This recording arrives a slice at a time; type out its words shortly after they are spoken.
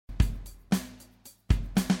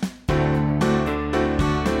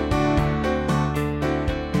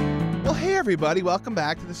everybody. Welcome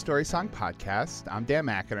back to the Story Song Podcast. I'm Dan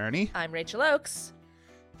McInerney. I'm Rachel Oakes.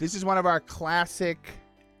 This is one of our classic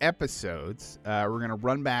episodes. We're going to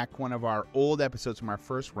run back one of our old episodes from our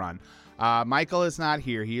first run. Michael is not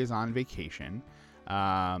here. He is on vacation.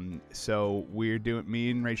 So me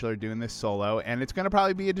and Rachel are doing this solo, and it's going to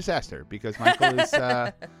probably be a disaster because Michael is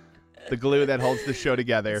the glue that holds the show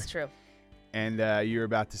together. It's true. And you're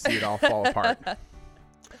about to see it all fall apart.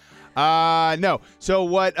 No. So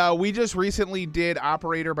what we just recently did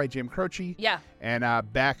Operator by Jim Croce. Yeah. And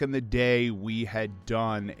back in the day, we had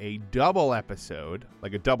done a double episode,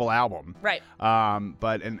 like a double album. Right.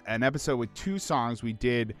 But an episode with two songs. We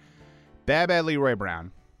did Bad Bad Leroy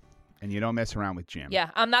Brown and You Don't Mess Around with Jim. Yeah.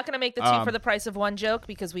 I'm not going to make the two for the price of one joke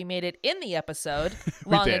because we made it in the episode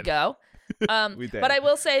long ago. We did. But I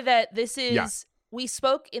will say that this is, we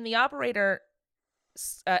spoke in the Operator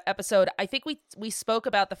episode. I think we spoke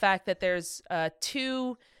about the fact that there's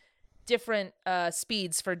two different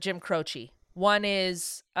speeds for Jim Croce. One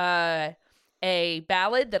is a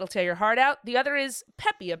ballad that'll tear your heart out. The other is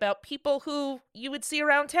peppy about people who you would see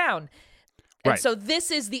around town. And so this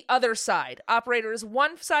is the other side. Operator is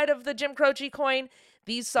one side of the Jim Croce coin.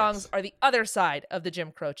 These songs are the other side of the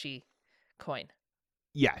Jim Croce coin.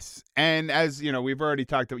 Yes. And as you know, we've already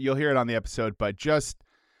talked about, you'll hear it on the episode, but just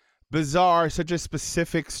bizarre, such a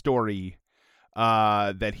specific story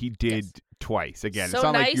that he did twice. Again, so it's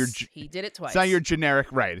not nice, like he did it twice. It's not your generic,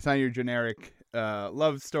 right? It's not your generic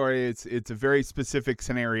love story. It's a very specific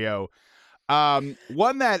scenario. One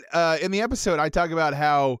that in the episode I talk about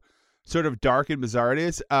how sort of dark and bizarre it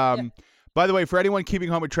is. By the way, for anyone keeping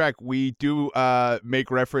home a track, we do make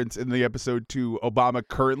reference in the episode to Obama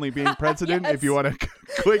currently being president. If you want to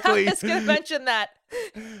quickly, I was going to mention that.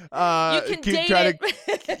 You can keep date trying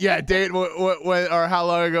it. Date what or how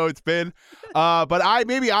long ago it's been. But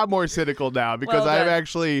I'm more cynical now because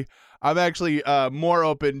I'm actually more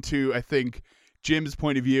open to, I think, Jim's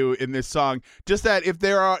point of view in this song. Just that if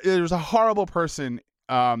there's a horrible person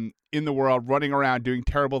in the world running around doing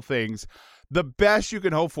terrible things, the best you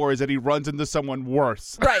can hope for is that he runs into someone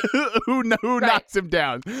worse, right? who knocks him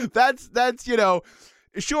down. That's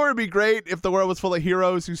sure, it'd be great if the world was full of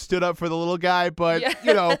heroes who stood up for the little guy, but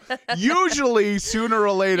usually sooner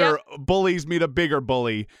or later, bullies meet a bigger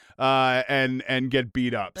bully and get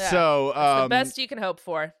beat up. Yeah, so that's the best you can hope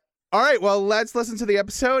for. All right, well, let's listen to the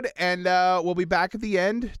episode, and we'll be back at the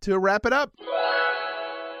end to wrap it up.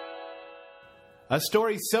 A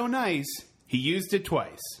story so nice, he used it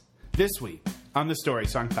twice. This week on the Story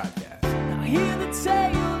Song Podcast. Now hear the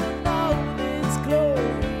tale and all its glory.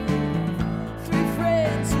 Three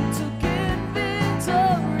friends who took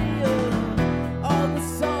inventory of all the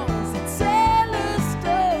songs that tell a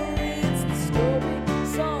story. It's the Story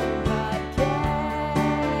Song Podcast.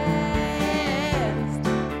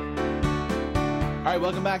 All right,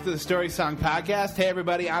 welcome back to the Story Song Podcast. Hey,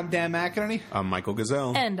 everybody, I'm Dan McInerney. I'm Michael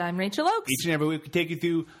Gazelle. And I'm Rachel Oakes. Each and every week we take you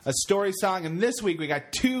through a story song, and this week we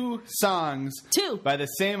got two songs by the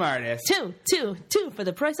same artist. Two for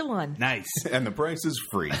the price of one. Nice. And the price is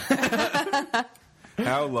free.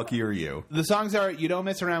 How lucky are you? The songs are You Don't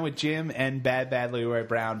Mess Around with Jim and Bad Bad Leroy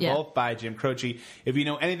Brown, both by Jim Croce. If you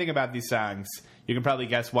know anything about these songs, you can probably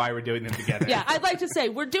guess why we're doing them together. Yeah, I'd like to say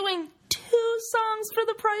we're doing two songs for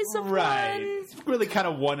the price of one. It's really kind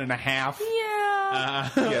of one and a half. Yeah.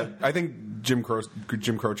 Yeah, I think Jim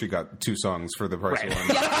Croce got two songs for the price of one.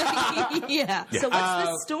 Yeah. So what's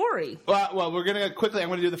the story? Well, we're going to quickly, I'm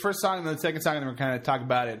going to do the first song and then the second song, and then we're going to talk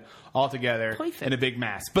about it all together in a big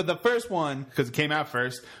mass. But the first one, because it came out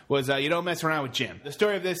first, was You Don't Mess Around with Jim. The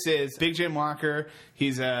story of this is Big Jim Walker.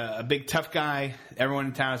 He's a big, tough guy. Everyone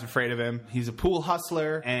in town is afraid of him. He's a pool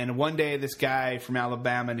hustler, and one day this guy from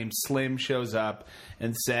Alabama named Slim shows up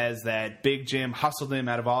and says that Big Jim hustled him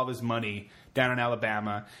out of all of his money down in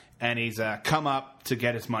Alabama, and he's come up to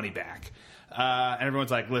get his money back. And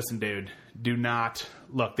everyone's like, listen, dude, do not...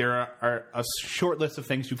 Look, there are a short list of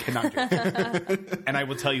things you cannot do. And I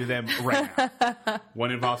will tell you them right now.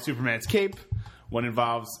 One involves Superman's cape. One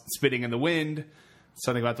involves spitting in the wind.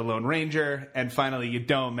 Something about the Lone Ranger. And finally, you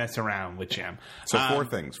don't mess around with Jim. So four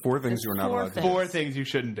things. Four things you're not allowed to do. Four things you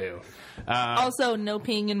shouldn't do. Also, no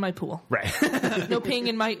peeing in my pool. Right. No peeing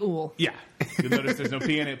in my ool. Yeah. You'll notice there's no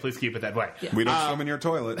pee in it. Please keep it that way. Yeah. We don't swim in your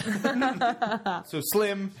toilet. So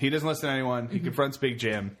Slim, he doesn't listen to anyone. He confronts Big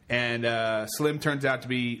Jim. And Slim turns out to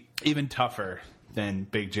be even tougher than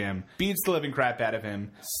Big Jim. Beats the living crap out of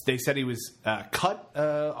him. They said he was cut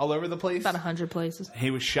all over the place. About 100 places.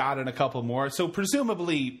 He was shot in a couple more. So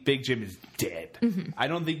presumably Big Jim is dead. Mm-hmm. I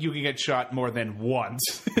don't think you can get shot more than once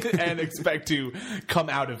and expect to come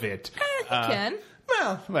out of it. He can.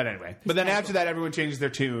 Well, but anyway. But then after that, everyone changes their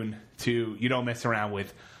tune to You Don't Mess Around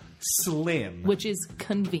with Slim. Which is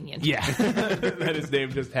convenient. Yeah. That his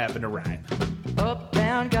name just happened to rhyme.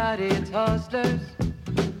 Uptown got its hustlers,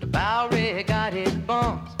 the Bowery got its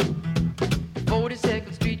bums,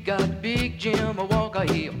 42nd Street got Big Jim Walker,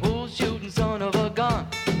 he a bull-shooting son of a gun.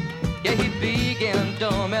 Yeah, he big and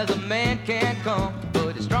dumb as a man can come,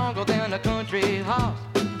 but he's stronger than a country horse.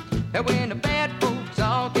 And when the bad folks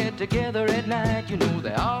all get together at night, you know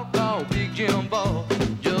they all call Big Jim Boss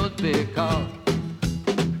just because.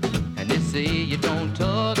 And they say you don't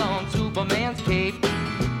tug on Superman's cape,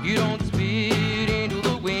 you don't spit into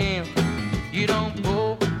the wind, you don't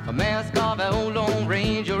pull a mask off an old Lone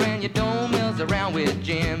Ranger, and you don't mess around with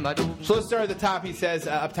Jim. So let's start at the top. He says,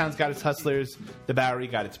 Uptown's got its hustlers, the Bowery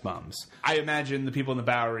got its bums. I imagine the people in the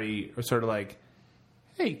Bowery are sort of like,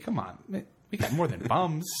 hey, come on, we got more than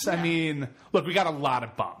bums. I mean, look, we got a lot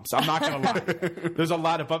of bums. I'm not going to lie. There's a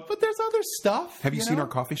lot of bums, but there's other stuff. Have you seen our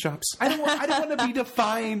coffee shops? I don't want to be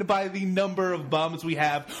defined by the number of bums we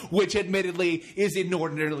have, which admittedly is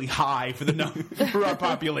inordinately high for our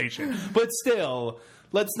population. But still,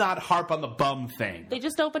 let's not harp on the bum thing. They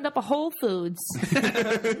just opened up a Whole Foods.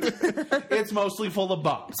 It's mostly full of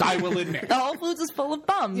bums, I will admit. The Whole Foods is full of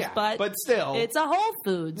bums, Yeah, but still. it's a Whole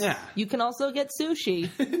Foods. Yeah. You can also get sushi.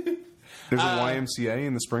 There's a YMCA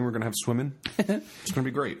in the spring. We're going to have swimming. It's going to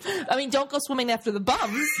be great. I mean, don't go swimming after the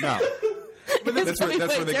bums. No. But that's where they go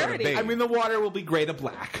to bathe. I mean, the water will be gray to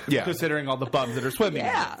black, considering all the bums that are swimming.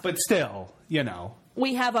 Yeah. In it. But still, you know.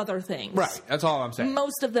 We have other things. Right, that's all I'm saying.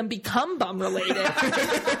 Most of them become bum-related.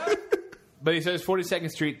 But he says 42nd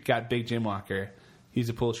Street got Big Jim Walker. He's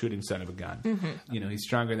a pull-shooting son of a gun. Mm-hmm. You know, he's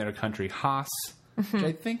stronger than a country hoss, which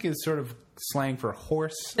I think is sort of slang for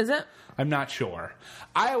horse. Is it? I'm not sure.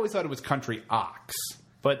 I always thought it was country ox.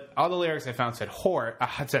 But all the lyrics I found said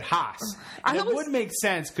said hoss. And it would make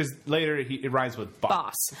sense because later it rhymes with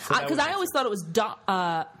boss. Because I always thought it was dog.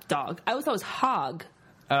 I always thought it was hog.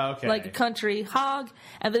 Okay. Like a country hog.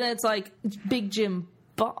 And then it's like Big Jim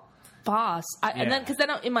Boss. And then, because then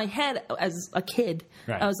in my head as a kid,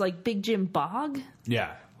 I was like, Big Jim Bog?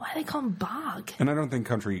 Yeah. Why do they call him Bog? And I don't think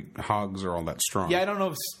country hogs are all that strong. Yeah, I don't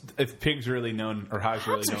know if pigs are really known or hogs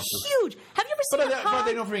are really known. Hogs are huge. Have you ever seen a hog? Are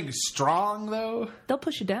they known for being strong, though? They'll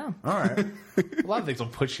push you down. All right. A lot of things will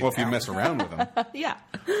push you down. Well, if you mess around with them. Yeah.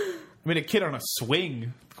 I mean, a kid on a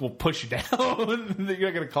swing will push you down. You're not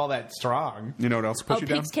going to call that strong. You know what else push you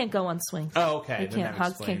down? Pigs can't go on swings. Oh, okay. They can't.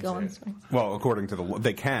 Hogs can't go on swings. Well, according to the law,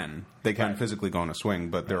 they can. They can physically go on a swing,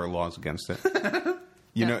 but there are laws against it.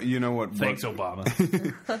 You know what? Thanks, Obama.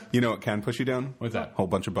 You know what can push you down? What's that? Whole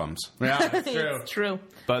bunch of bums. Yeah, that's true. It's true.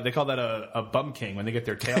 But they call that a bum king when they get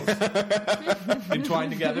their tails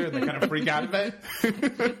entwined together and they kind of freak out of it.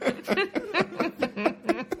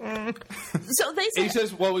 So they say, he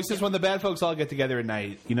says when the bad folks all get together at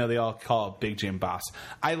night, you know, they all call Big Jim Boss.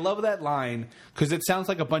 I love that line because it sounds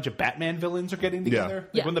like a bunch of Batman villains are getting together.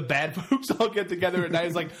 Yeah. Like when the bad folks all get together at night,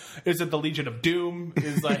 it's like, is it the Legion of Doom?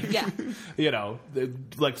 Is like, you know,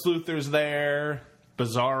 Lex Luthor's there,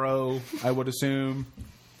 Bizarro, I would assume.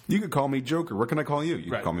 You could call me Joker. What can I call you?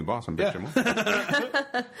 You can call me Boss. I'm Big Jim. I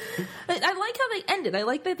like how they end it. I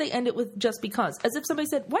like that they end it with just because. As if somebody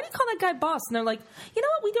said, why do you call that guy Boss? And they're like, you know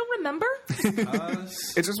what? We don't remember.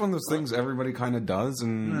 It's just one of those things everybody kind of does,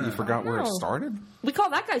 and you forgot where it started. We call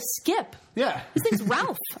that guy Skip. Yeah. His name's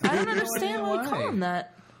Ralph. I don't understand why we call him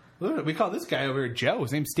that. We call this guy over here Joe.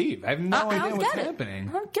 His name's Steve. I have no idea what's happening.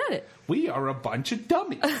 I don't get it. We are a bunch of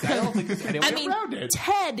dummies. I don't think there's any way around it.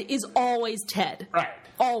 Ted is always Ted. Right.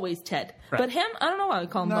 Always Ted. Right. But him, I don't know why we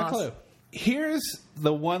call him Not Boss. a clue. Here's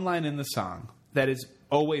the one line in the song that has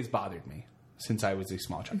always bothered me since I was a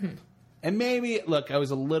small child. Mm-hmm. And maybe, look, I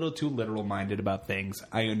was a little too literal-minded about things.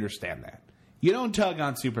 I understand that. You don't tug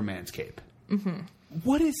on Superman's cape. Mm-hmm.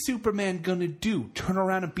 What is Superman gonna do? Turn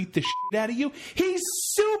around and beat the shit out of you? He's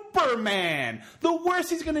Superman! The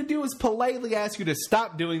worst he's gonna do is politely ask you to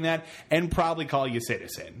stop doing that and probably call you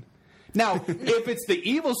citizen. Now, if it's the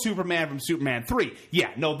evil Superman from Superman 3,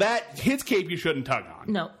 his cape you shouldn't tug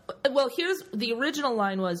on. No. Well, here's the original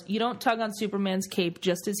line was, you don't tug on Superman's cape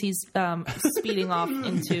just as he's speeding off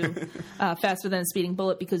into faster than a speeding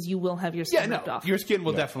bullet because you will have your skin ripped off. Your skin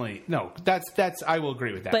will definitely, that's I will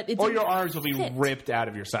agree with that. But it or didn't your arms will be fit. ripped out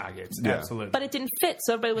of your sockets. Yeah. Absolutely. But it didn't fit,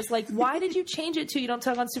 so everybody was like, why did you change it to you don't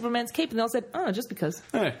tug on Superman's cape? And they all said, oh, just because.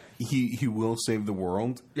 He will save the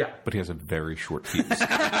world, but he has a very short fuse.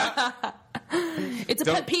 It's It's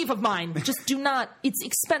a pet peeve of mine. Just do not. It's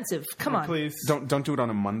expensive. Come on. Please. Don't do it on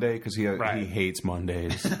a Monday because he hates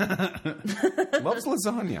Mondays. Loves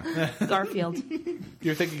lasagna. Garfield.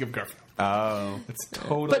 You're thinking of Garfield. Oh. It's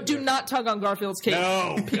totally But do not tug on Garfield's cape.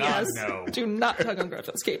 No. God, P.S. no. Do not tug on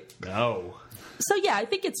Garfield's cape. No. So, yeah, I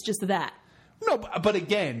think it's just that. No, but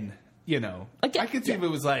again, I could see if it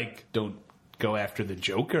was like, don't go after the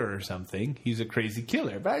Joker or something. He's a crazy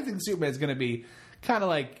killer. But I think Superman's going to be kind of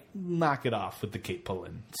like, knock it off with the cape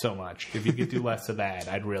pulling so much. If you could do less of that,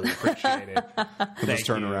 I'd really appreciate it. Just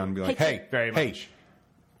turn around and be like, hey, very much.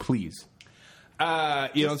 Please.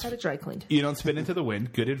 You don't Had it dry cleaned. You don't spin into the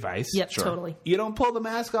wind. Good advice. Yep, totally. You don't pull the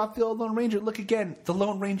mask off the old Lone Ranger. Look again. The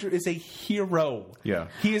Lone Ranger is a hero. Yeah.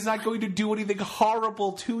 He is not going to do anything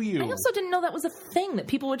horrible to you. I also didn't know that was a thing, that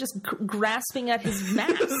people were just grasping at his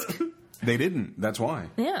mask. They didn't. That's why.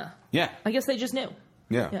 Yeah. Yeah. I guess they just knew.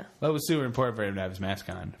 Yeah. Well, it was super important for him to have his mask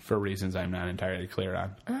on for reasons I'm not entirely clear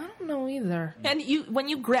on. I don't know either. And when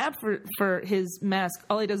you grab for his mask,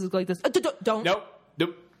 all he does is go like this. Don't. Nope.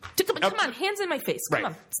 Come on, hands in my face. Come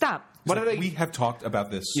on, stop. We have talked about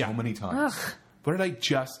this so many times. Ugh. What did I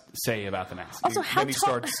just say about the mask? Also, how Then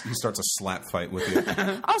tall? he starts a slap fight with you.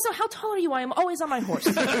 Also, how tall are you? I am always on my horse.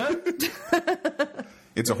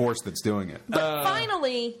 It's a horse that's doing it. But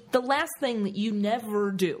finally, the last thing that you never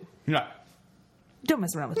do. No. Don't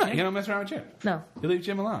mess around with No, Jim. you don't mess around with Jim. No. You leave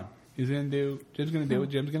Jim alone. Jim's going to do what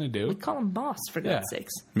Jim's going to do. We call him boss, for God's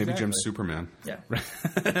sakes. Maybe Exactly. Jim's Superman. Yeah.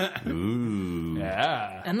 Ooh.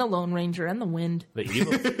 Yeah. And the Lone Ranger and the wind. The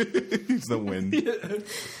evil. He's the wind.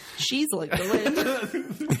 She's like the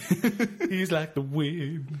wind. He's like the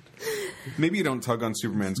wind. Maybe you don't tug on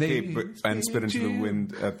Superman's cape and spit into the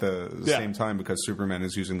wind at the same time because Superman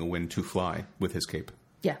is using the wind to fly with his cape.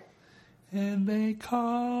 Yeah. And they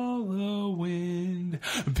call the wind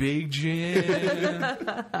Big Jim.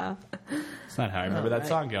 That's not how I remember that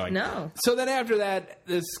song going. No. So then after that,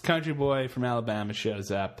 this country boy from Alabama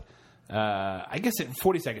shows up. I guess at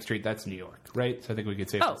 42nd Street, that's New York, right? So I think we could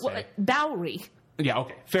say. Bowery. Yeah,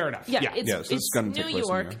 okay. Fair enough. Yeah, Yeah. it's, so this is it's gonna take New place in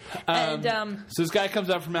York. New York. And So this guy comes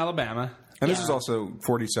up from Alabama. And this is also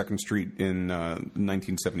 42nd Street in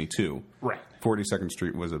 1972. Right. 42nd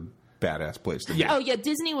Street was a badass place to be. Yeah. oh yeah,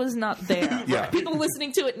 Disney was not there. Yeah. People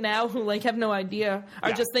listening to it now who have no idea are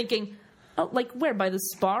Yeah. just thinking, oh, where, by the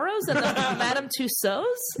Sparrows and the Madame Tussauds?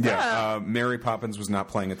 Yeah, Mary Poppins was not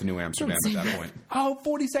playing at the New Amsterdam at that point. Oh,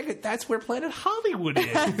 42nd. That's where Planet Hollywood is.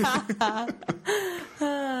 By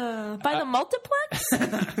the multiplex?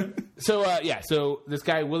 So this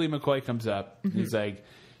guy, Willie McCoy, comes up. He's like,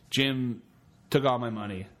 Jim took all my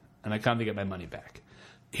money, and I come to get my money back.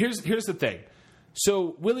 Here's the thing.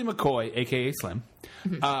 So Willie McCoy, a.k.a. Slim,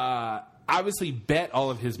 obviously bet all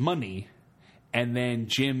of his money, and then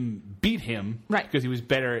Jim beat him because he was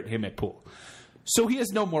better at him at pool. So he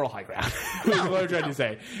has no moral high ground. That's what I'm trying to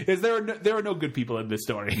say. Is there are no good people in this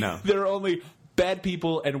story. No. There are only bad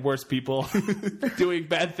people and worse people doing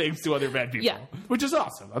bad things to other bad people. Yeah. Which is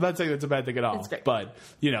awesome. I'm not saying that's a bad thing at all. It's great. But,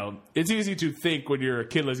 it's easy to think when you're a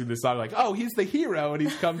kid listening to this song, like, oh, he's the hero and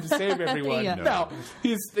he's come to save everyone. Yeah. No,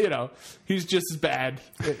 he's just as bad.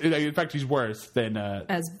 In fact, he's worse than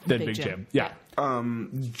Big Jim. Yeah.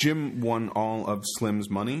 Jim won all of Slim's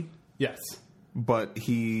money, Yes. but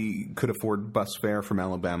he could afford bus fare from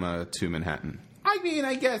Alabama to Manhattan. I mean,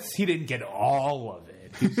 I guess he didn't get all of it.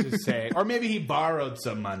 He's just saying, or maybe he borrowed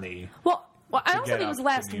some money. Well, I don't get think it was up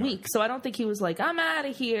last to New York. week, so I don't think he was like, I'm out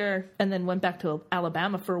of here, and then went back to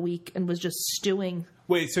Alabama for a week and was just stewing.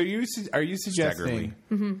 Wait, so are you suggesting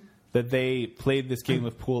that they played this game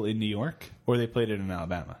of pool in New York, or they played it in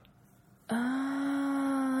Alabama? Oh,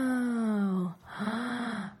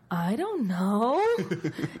 I don't know.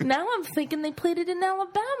 Now I'm thinking they played it in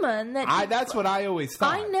Alabama, and That's what I always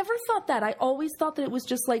thought. I never thought that. I always thought that it was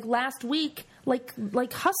just like last week, like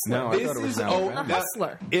Hustler. No, I thought it was Alabama. A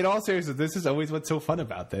Hustler. In all seriousness, this is always what's so fun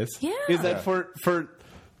about this. Yeah. Is that for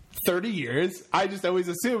 30 years, I just always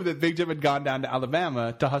assumed that Big Jim had gone down to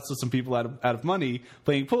Alabama to hustle some people out of money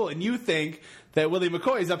playing pool. And you think that Willie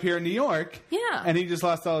McCoy's up here in New York. Yeah. And he just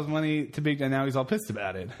lost all his money to Big Jim, and now he's all pissed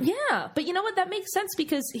about it. Yeah, but you know what? That makes sense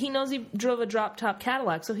because he knows he drove a drop-top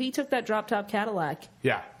Cadillac. So he took that drop-top Cadillac,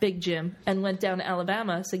 Yeah. Big Jim, and went down to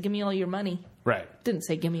Alabama, said, give me all your money. Right. Didn't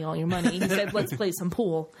say, give me all your money. He said, let's play some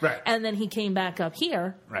pool. Right. And then he came back up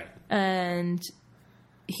here. Right. And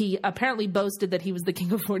he apparently boasted that he was the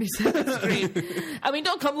king of 47th Street. I mean,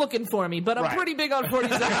 don't come looking for me, but I'm Right. pretty big on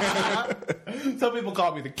 47th. Some people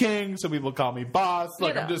call me the king. Some people call me boss.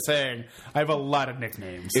 Look, I'm just saying, I have a lot of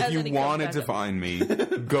nicknames. If And then you he comes wanted back to up. find me,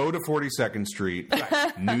 go to 42nd Street,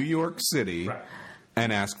 New York City, Right.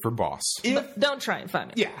 and ask for boss. But don't try and find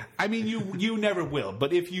me. Yeah, I mean, you never will.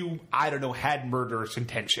 But if you, I don't know, had murderous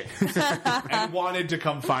intentions and wanted to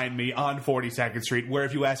come find me on 42nd Street, where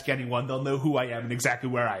if you ask anyone, they'll know who I am and exactly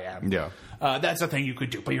where I am. Yeah. That's a thing you could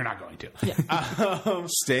do, but you're not going to. Yeah.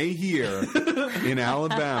 Stay here in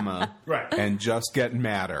Alabama Right. and just get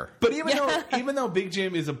madder. But even though Big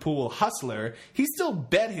Jim is a pool hustler, he still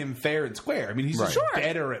bet him fair and square. I mean, he's just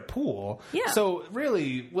better at pool. Yeah. So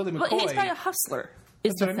really, Willie McCoy... But he's not a hustler,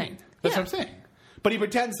 is the thing. That's what I'm saying. But he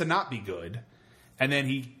pretends to not be good, and then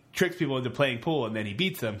he tricks people into playing pool, and then he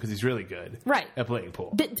beats them because he's really good at playing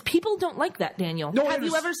pool. People don't like that, Daniel. No, Have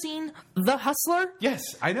you ever seen The Hustler? Yes,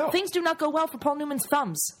 I know. Things do not go well for Paul Newman's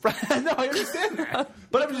thumbs. No, I understand that.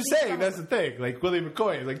 But I'm just saying, that's the thing. Like, Willie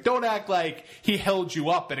McCoy, like, don't act like he held you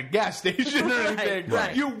up at a gas station or anything.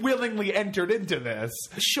 Right. You willingly entered into this.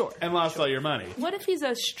 Sure. And lost all your money. What if he's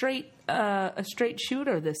a straight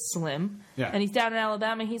shooter, this Slim, and he's down in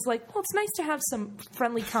Alabama, he's like, well, it's nice to have some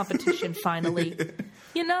friendly competition finally.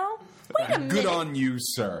 You know? Wait a minute. Good on you,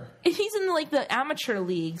 sir. He's in, like, the amateur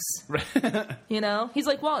leagues. You know? He's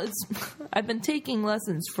like, well, I've been taking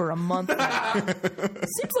lessons for a month now.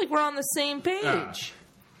 Seems like we're on the same page.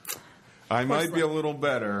 I might be a little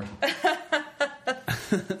better,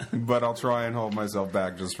 but I'll try and hold myself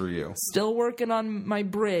back just for you. Still working on my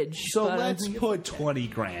bridge. So let's put 20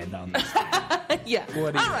 grand on this. Yeah.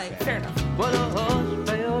 What do you All right, say? fair enough. Well, a hush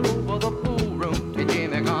fell over the pool room. And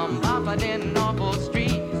Jimmy come popping in off the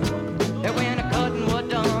street. And when the cutting was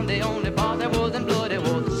done, the only part that wasn't bloody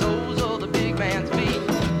was the soles of the big man's feet.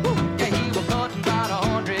 Yeah, he was cutting about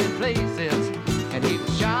 100 places. And he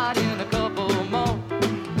was shot in a couple more.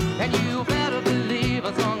 And you better believe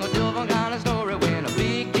I sung a different kind of story when a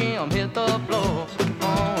big Jim hit the floor.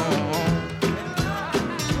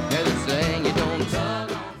 Yeah, this thing you don't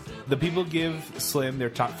tug on. The people give Slim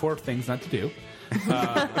their top 4 things not to do.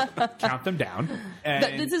 Count them down.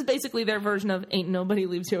 And This is basically their version of Ain't Nobody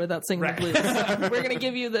Leaves Here Without Singing the Blues. We're going to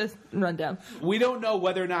give you the rundown. we don't know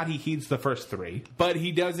whether or not he heeds the first 3, but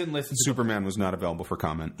he doesn't listen to Superman was not available for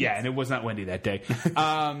comment. Yeah, and it was not windy that day.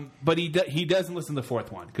 But he doesn't listen to the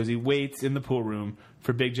 4th one because he waits in the pool room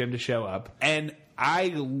for Big Jim to show up. And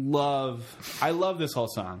I love this whole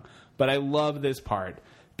song, but I love this part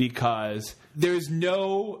because there's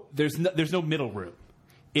no middle room.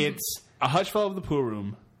 It's a hush fell over the pool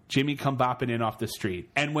room. Jimmy come bopping in off the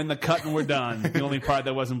street. And when the cutting were done, the only part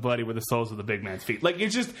that wasn't bloody were the soles of the big man's feet. Like,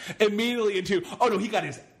 it's just immediately into, oh no, he got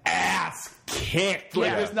his ass kicked.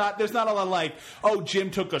 Like, there's not a lot of like, oh,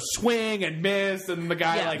 Jim took a swing and missed and the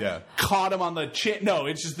guy caught him on the chin. No,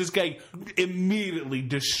 it's just this guy immediately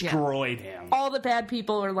destroyed him. All the bad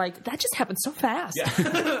people are like, that just happened so fast.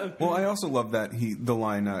 Yeah. Well, I also love that the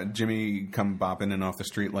line, Jimmy come bopping in off the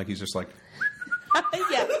street, like he's just like,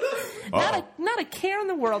 Yeah. Not a care in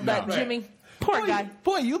the world that Jimmy. Poor guy.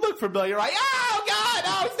 Boy, you look familiar. Like, oh, God,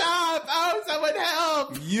 oh, stop. Oh, someone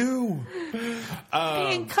help. you.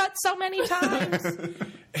 Being cut so many times.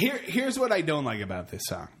 Here's what I don't like about this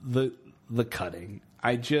song. The cutting.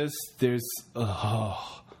 Of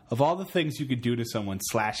all the things you could do to someone,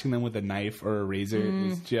 slashing them with a knife or a razor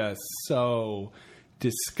is just so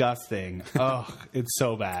disgusting. Oh, it's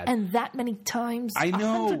so bad. And that many times. I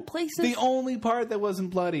know. 100 places. The only part that wasn't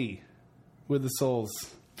bloody were the soles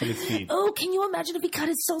of his feet. Oh, can you imagine if he cut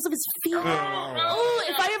his soles of his feet? Oh,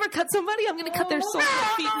 if I ever cut somebody, I'm going to cut their soles of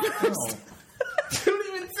their feet first. Don't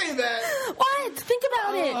even say that. What? Think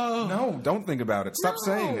about it. No, don't think about it. Stop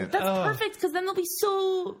saying it. That's perfect, because then they'll be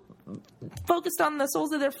so focused on the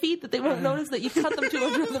soles of their feet that they won't notice that you cut them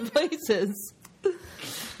 200 other places.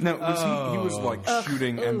 No, he was like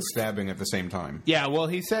shooting and stabbing at the same time. Yeah, well,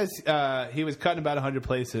 he says he was cut in about 100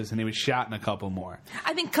 places and he was shot in a couple more.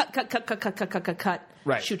 I think cut.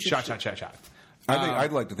 Right. Shoot. Shot. I think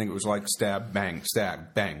I'd like to think it was like stab, bang,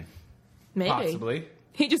 stab, bang. Maybe. Possibly.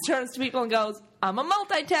 He just turns to people and goes, I'm a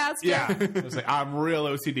multitasker. Yeah. It was like, I'm real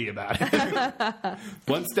OCD about it.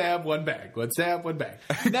 One stab, one bang. One stab, one bang.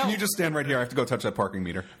 Now, Can you just stand right here? I have to go touch that parking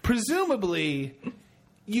meter. Presumably,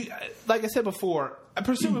 like I said before,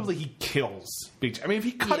 presumably he kills Big Jim. I mean, if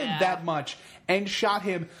he cut him that much and shot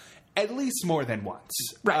him at least more than once,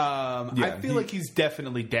 Right. I feel like he's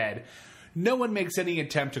definitely dead. No one makes any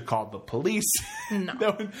attempt to call the police.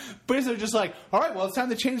 No one, but they're just like, all right, well, it's time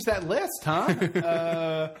to change that list,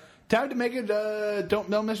 huh? Time to make it don't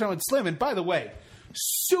mess around with Slim. And by the way,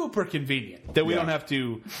 super convenient that we don't have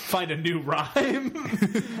to find a new rhyme.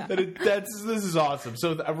 This is awesome.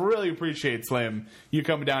 So I really appreciate, Slim, you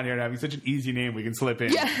coming down here and having such an easy name we can slip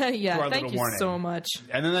in. Yeah. Thank you so much.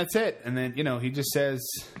 And then that's it. And then, he just says,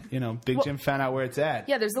 Big Jim found out where it's at.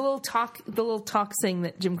 Yeah, there's the little talk thing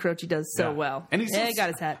that Jim Croce does so well. And he got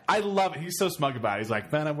his hat. I love it. He's so smug about it. He's like,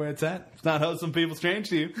 found out where it's at. It's not how some people strange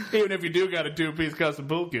to you. Even if you do got a 2-piece custom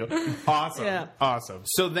pool cue. Awesome. Yeah. Awesome.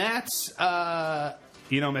 So that's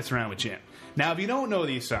You Don't Mess Around with Jim. Now, if you don't know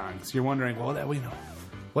these songs, you're wondering, well, that we know.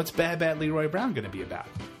 What's Bad Bad Leroy Brown going to be about?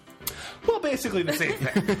 Well, basically the same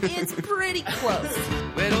thing. It's pretty close.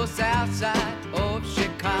 Well, the south side of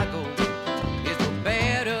Chicago is the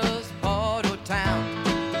baddest part of town.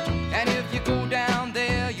 And if you go down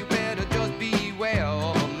there, you better just beware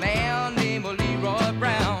of a man named Leroy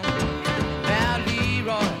Brown. Now,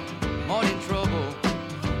 Leroy, more in trouble.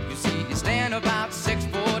 You see, he stand about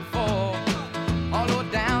 6'4". All the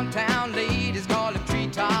downtown ladies call him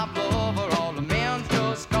treetop lover. All the men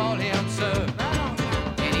just call him sir.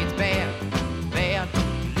 And it's bad, bad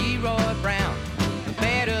Leroy Brown, the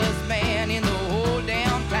baddest man in the whole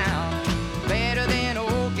damn town. Better than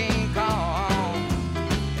old King Kong,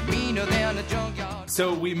 and meaner than a junkyard.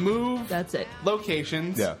 So we move That's it.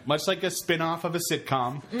 locations, much like a spin-off of a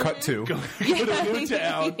sitcom. Cut to. Go to a new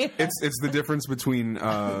town. It's the difference between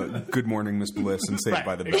Good Morning Miss Bliss and Saved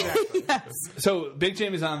by the Bell. Exactly. Yes. So Big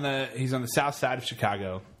Jim is on the south side of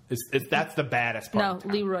Chicago. That's the baddest part. No, of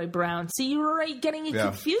town. Leroy Brown. See, you were already getting it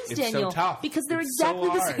confused, It's so Daniel. tough. Because they're It's so exactly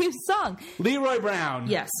the hard. same song. Leroy Brown,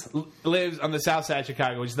 Yes. lives on the south side of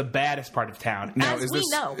Chicago, which is the baddest part of town. Now, As is we this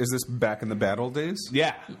know. is this back in the bad old days?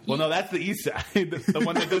 Yeah. Well, no, that's the east side, the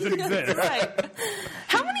one that doesn't exist. Right.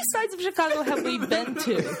 How many sides of Chicago have we been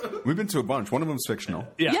to? We've been to a bunch. One of them's fictional.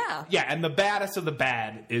 Yeah. Yeah, and the baddest of the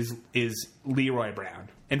bad is Leroy Brown.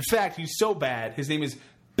 In fact, he's so bad, his name is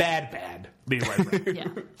Bad Leroy Brown. Yeah.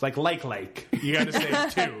 It's like. You got to say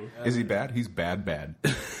it too. Is he bad? He's bad.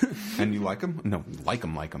 And you like him? No, like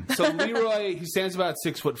him. So Leroy, he stands about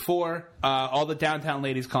 6'4". All the downtown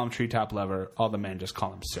ladies call him treetop lover. All the men just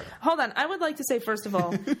call him sir. Hold on. I would like to say, first of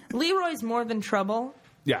all, Leroy's more than trouble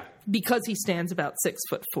Yeah. because he stands about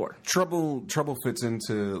 6'4". Trouble fits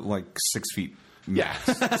into like 6 feet. Yeah.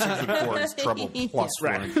 6'4" is trouble plus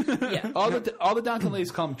Right. one. Yeah. All the downtown ladies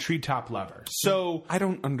call him treetop lover. So I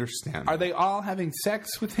don't understand. are they all having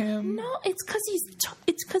sex with him? No, it's because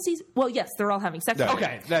he's. Well, yes, they're all having sex. Yeah. with him.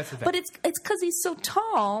 Okay, that's the thing. But it's because he's so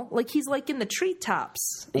tall. Like he's like in the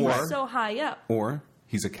treetops. Or- He's so high up. Or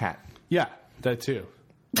he's a cat. Yeah, that too.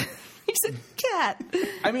 He's a cat.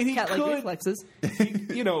 I mean, he Cat like could. reflexes.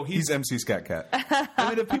 He's MC Scat Cat. I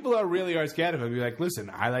mean, if people are scared of him, be like,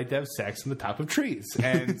 listen, I like to have sex on the top of trees.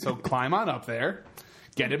 And so climb on up there,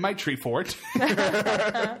 get in my tree fort,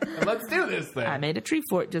 and let's do this thing. I made a tree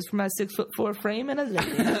fort just for my 6'4" frame and a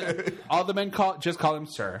lady. All the men just call him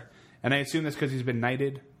sir. And I assume that's because he's been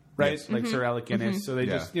knighted, right? Yes. Like Sir Alec Guinness. So they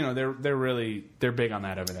Yeah. just, they're big on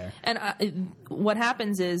that over there. And what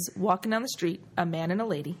happens is, walking down the street, a man and a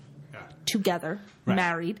lady, together, Right.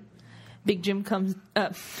 married. Big Jim comes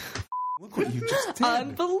up. Look what you just did.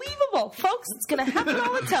 Unbelievable. Folks, it's going to happen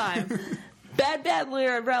all the time. Bad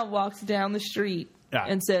Leroy Brown walks down the street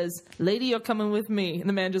and says, lady, you're coming with me. And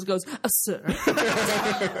the man just goes, sir.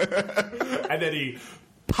 And then he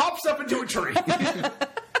pops up into a tree.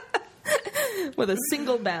 With a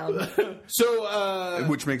single bound. So,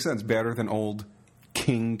 Which makes sense. Better than old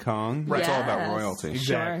King Kong. It's all about Yes. royalty.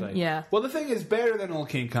 exactly. Sure, yeah. Well, the thing is better than old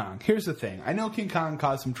King Kong. Here's the thing. I know King Kong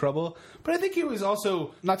caused some trouble, but I think he was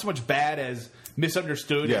also not so much bad as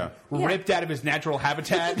misunderstood Yeah. and ripped out of his natural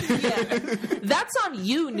habitat. Yeah. That's on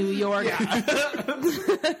you, New York.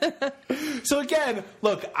 So again,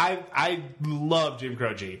 look, I love Jim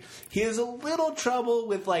Croce. He has a little trouble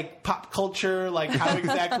with like pop culture, like how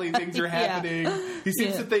exactly things are happening. He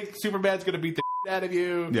seems to think Superman's going to beat the out of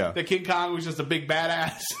you. Yeah. That King Kong was just a big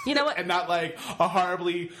badass. You know what? And not like a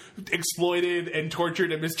horribly exploited and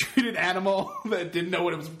tortured and mistreated animal that didn't know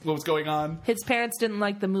what was going on. His parents didn't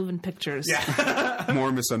like the moving pictures. Yeah.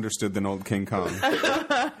 More misunderstood than old King Kong.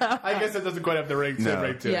 I guess it doesn't quite have the ring to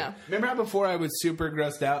it. Yeah. Remember how before I was super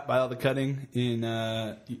grossed out by all the cutting in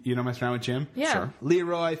You Don't Mess Around with Jim? Yeah. Sure.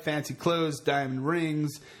 Leroy, fancy clothes, diamond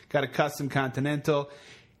rings, got a custom Continental.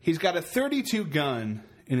 He's got a .32 gun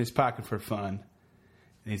in his pocket for fun.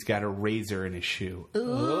 And he's got a razor in his shoe. You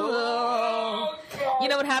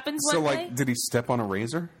know what happens So, one day? like, did he step on a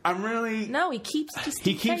razor? I'm really... No, he keeps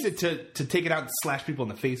it to take it out and slash people in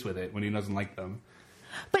the face with it when he doesn't like them.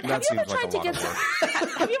 But have That you ever seems like tried a to lot get of work.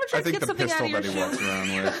 have you ever I tried to think get the something out pistol of your that he shoe? walks around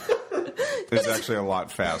with. is actually a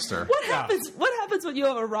lot faster. What happens when you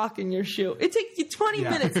have a rock in your shoe? It takes you 20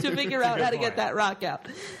 minutes to figure out how to get that rock out.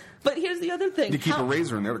 But here's the other thing. You keep a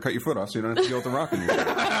razor in there to cut your foot off so you don't have to deal with the rock in your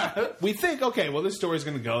shoe. We think, okay, well, this story's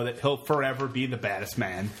going to go that he'll forever be the baddest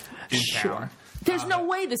man in town. There's no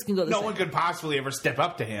way this can go this way. No one could possibly ever step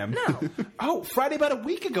up to him. No. Friday about a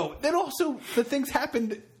week ago. Then also, the things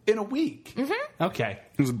happened in a week. Mm-hmm. Okay.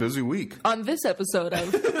 It was a busy week. On this episode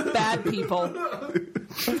of Bad People.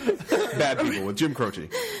 Bad People with Jim Croce.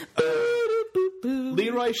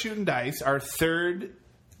 Leroy Shooting Dice, our third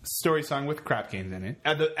story song with crap games in it.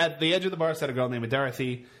 At the edge of the bar sat a girl named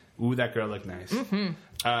Dorothy. Ooh, that girl looked nice.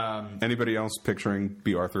 Mm-hmm. Anybody else picturing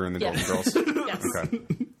B. Arthur and the Golden Girls? Yes. Okay.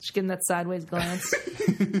 She's getting that sideways glance.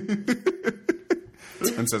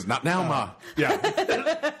 And says, "Not now, Ma."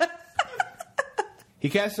 Yeah. He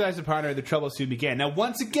cast his eyes upon her. The trouble soon began. Now,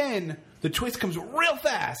 once again, the twist comes real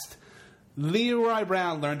fast. Leroy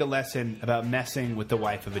Brown learned a lesson about messing with the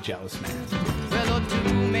wife of a jealous man. Well,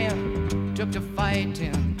 two men took to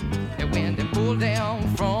fighting. They went and pulled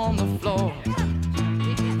down from the floor.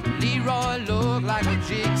 Leroy looked like a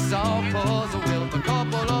jigsaw puzzle with a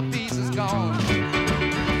couple of pieces gone.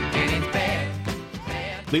 And it's bad.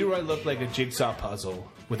 Leroy looked like a jigsaw puzzle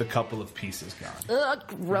with a couple of pieces gone. Ugh,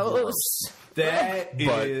 gross. That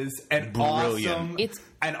is an brilliant.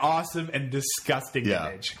 awesome and disgusting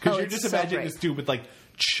image. Because you're just imagining this dude with like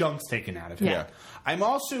chunks taken out of him. Yeah. I'm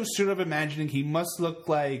also sort of imagining he must look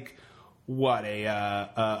like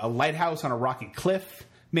a lighthouse on a rocky cliff,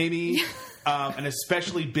 maybe. An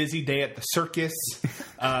especially busy day at the circus.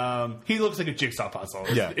 He looks like a jigsaw puzzle.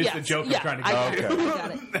 It's the joke I'm trying to get to. I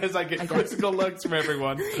got it. As I get quizzical looks from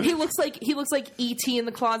everyone. He looks like E.T. in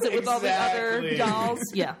the closet with all the other dolls.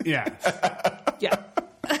 Yeah. Yeah. Yeah.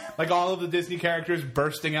 Like all of the Disney characters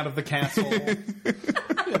bursting out of the castle.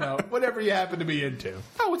 Whatever you happen to be into.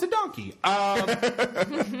 Oh, it's a donkey. And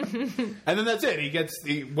then that's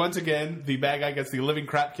it. Once again, the bad guy gets the living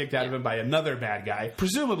crap kicked out of him by another bad guy.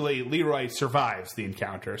 Presumably, Leroy survives the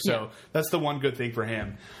encounter. So that's the one good thing for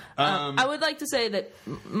him. I would like to say that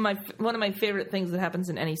one of my favorite things that happens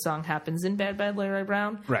in any song happens in Bad Bad Leroy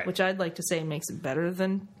Brown, right. Which I'd like to say makes it better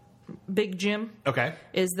than Big Jim. Okay.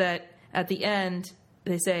 Is that at the end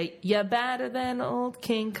they say, "You're badder than old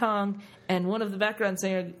King Kong," and one of the background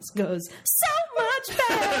singers goes, "So much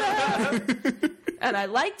better." And I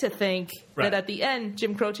like to think that at the end,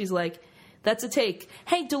 Jim Croce's like, "That's a take.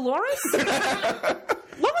 Hey, Dolores, what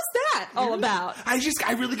was that all about?" I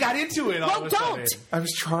really got into it. Well, don't. I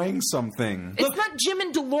was trying something. It's not Jim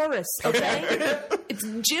and Dolores, okay? It's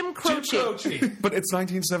Jim Croce. Jim Croce. But it's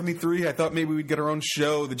 1973. I thought maybe we'd get our own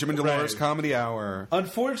show, the Jim and Dolores Comedy Hour.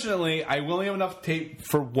 Unfortunately, I only have enough tape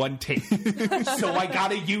for one tape. So I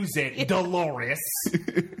gotta use it, Dolores.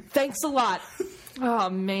 Thanks a lot. Oh,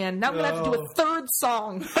 man. Now I'm going to have to do a third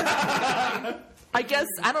song. I guess,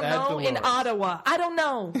 I don't know, in Ottawa. I don't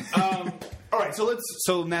know. All right,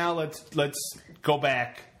 so now let's go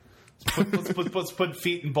back. Let's put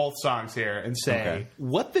feet in both songs here and say,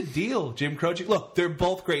 what the deal, Jim Croce? Look, they're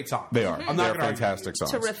both great songs. They are. I'm not They're fantastic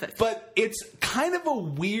songs. Terrific. But it's kind of a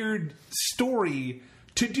weird story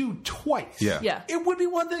to do twice. Yeah. It would be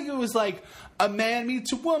one thing if it was like a man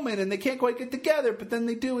meets a woman and they can't quite get together, but then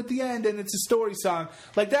they do at the end and it's a story song.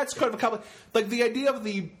 Like that's kind of a couple. Like the idea of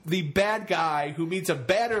the bad guy who meets a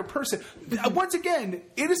badder person. Once again,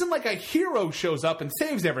 it isn't like a hero shows up and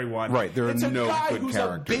saves everyone. Right. There are it's no a guy good who's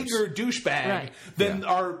characters. a bigger douchebag than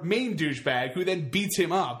our main douchebag, who then beats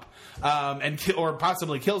him up or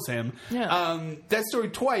possibly kills him. Yeah. That story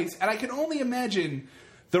twice, and I can only imagine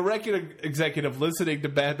the record executive listening to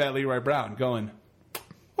Bad Bad Leroy Brown going,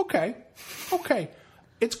 okay,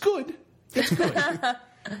 it's good. You don't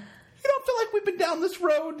feel like we've been down this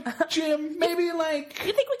road, Jim? Maybe like...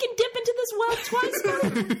 You think we can dip into this well twice?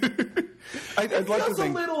 I'd like to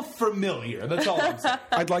think a little familiar. That's all I'm saying.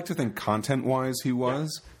 I'd like to think content-wise he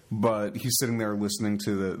was, but he's sitting there listening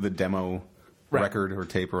to the demo record or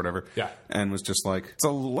tape or whatever, and was just like, it's a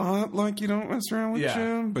lot like You Don't Mess Around with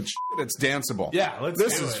Jim, but it's danceable. Yeah,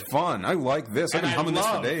 this is fun. I like this. I've been humming this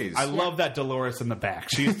for days. I love that Dolores in the back.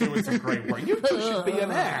 She's doing some great work. You two should be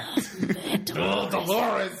an act.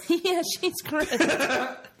 Dolores. Yeah, she's great.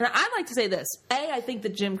 Now, I'd like to say this. I think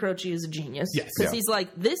that Jim Croce is a genius. Yes. Because he's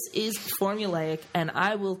like, this is formulaic, and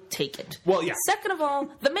I will take it. Well, yeah. Second of all,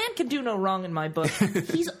 the man can do no wrong in my book.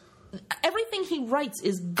 Everything he writes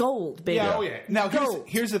is gold, baby. Yeah, oh yeah. Now, gold.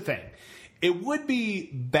 here's the thing. It would be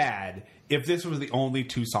bad if this was the only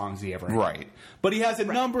 2 songs he ever had. Right. But he has a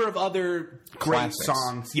number of other great Classics.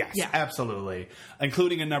 songs. Yes, absolutely.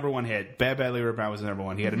 Including a number 1 hit. Bad Bad Leroy Brown was the number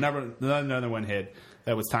 1. He had another 1 hit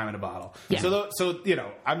that was Time in a Bottle. Yeah. So you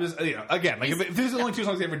know, I'm just, you know, again, like if this is the only 2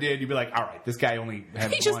 songs he ever did, you'd be like, all right, this guy only had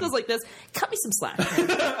He just one. goes like this. Cut me some slack.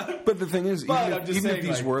 But the thing is, But even, I'm just even if saying,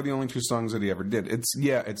 these like- were the only 2 songs that he ever did, it's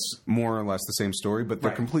more or less the same story, but they're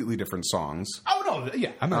Right. completely different songs. Oh no,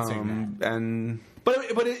 yeah, I'm not saying that. And But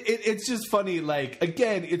it's just funny. Like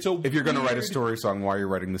again, it's a if you're going to write a weird- story song, why are you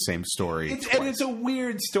writing the same story? and it's a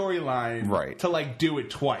weird storyline, Right. To like do it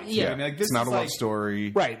twice. Yeah. You know what I mean? Like, this It's not is a love like-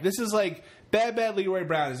 story. right? This is like Bad Bad Leroy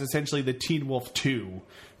Brown is essentially the Teen Wolf 2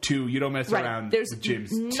 to You Don't Mess Around There's with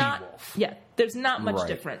Jim's not, Teen Wolf. Yeah, there's not much Right.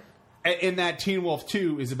 different. And that Teen Wolf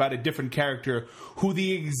 2 is about a different character who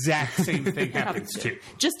the exact same thing happens to.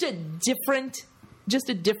 Just a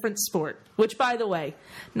different sport. Which, by the way,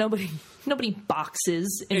 nobody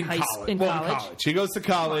boxes in college. in Well, college. in college. He goes to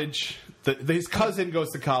college. His cousin goes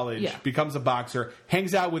to college, Yeah. becomes a boxer,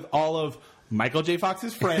 hangs out with all of Michael J.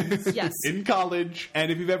 Fox's friends Yes. in college.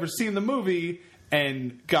 And if you've ever seen the movie,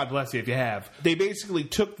 and God bless you if you have, they basically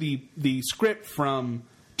took the script from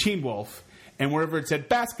Teen Wolf, and wherever it said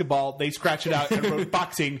basketball, they scratched it out and wrote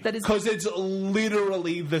boxing That is- because it's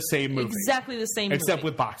literally the same movie. Exactly the same Except movie.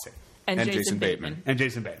 with boxing. And Jason Bateman. And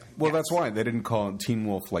Jason Bateman. Well, that's why they didn't call it Teen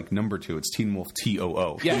Wolf like number 2. It's Teen Wolf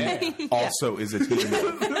TOO. Yeah. Also is a Teen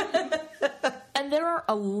Wolf. And there are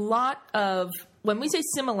a lot of, when we say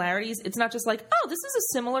similarities, it's not just like, oh, this is a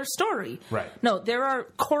similar story. Right. No, there are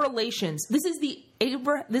correlations. This is the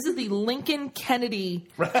Lincoln Kennedy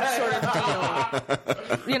sort of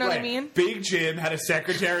deal. You know what I mean? Big Jim had a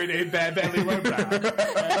secretary named Bad Bad Leroy Brown. Leroy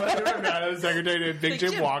Brown had a secretary named Big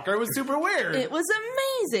Jim Walker. It was super weird. It was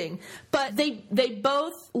amazing. But they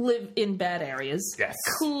both live in bad areas. Yes.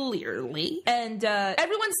 Clearly. And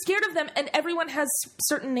everyone's scared of them, and everyone has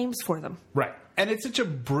certain names for them. Right. And it's such a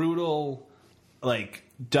brutal, like,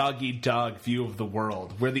 dog-eat-dog view of the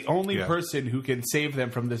world, where the only person who can save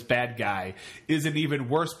them from this bad guy is an even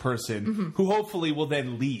worse person who hopefully will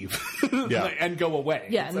then leave and go away.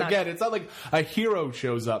 Yeah, It's not like a hero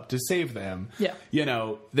shows up to save them. Yeah. You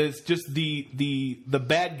know, there's just the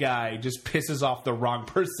bad guy just pisses off the wrong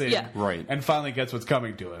person. Yeah. Right. And finally gets what's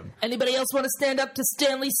coming to him. Anybody else want to stand up to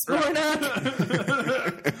Stanley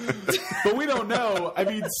Spornock? But we don't know. I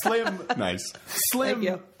mean, Slim Nice. Thank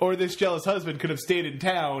you. or this jealous husband could have stayed in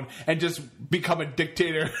town and just become a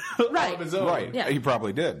dictator Right. of his own. Right. Yeah. He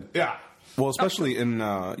probably did. Yeah. Well, especially in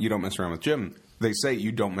You Don't Mess Around with Jim, they say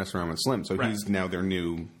you don't mess around with Slim, so Right. he's now their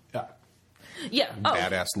new Yeah. Yeah. Oh,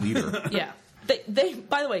 badass leader. yeah. They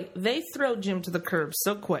by the way, they throw Jim to the curb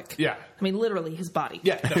so quick. Yeah. I mean, literally, his body.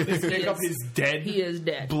 Yeah. No, they pick up his dead, He is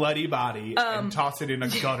dead. bloody body and toss it in a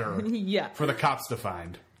gutter Yeah. for the cops to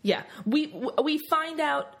find. Yeah. We find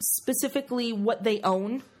out specifically what they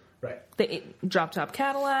own. Right. They drop top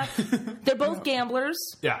Cadillac. They're both gamblers.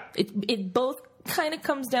 Yeah. It both kind of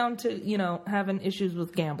comes down to having issues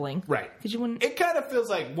with gambling. Right. Because you wouldn't. It kind of feels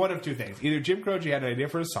like one of two things. Either Jim Croce had an idea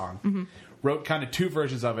for a song, wrote kind of 2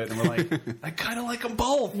 versions of it, and we're like, I kind of like them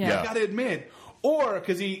both. Yeah. I got to admit. Or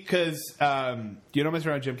because You Don't Mess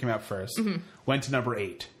Around with Jim came out first, went to number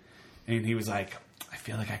 8, and he was like, I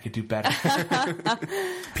feel like I could do better.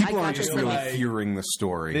 People I are got just this really like- hearing the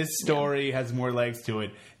story. This story has more legs to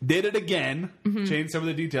it. Did it again. Changed some of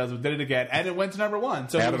the details, but did it again. And it went to number 1.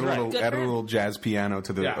 So add he a was right. little, Good add a for him. little jazz piano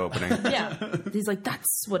to the Yeah. opening. Yeah. He's like,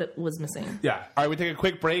 that's what it was missing. Yeah. All right, we take a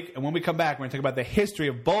quick break, and when we come back, we're going to talk about the history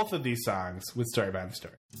of both of these songs with Story Behind the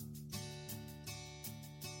Story.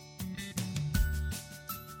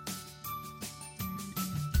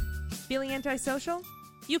 Feeling antisocial?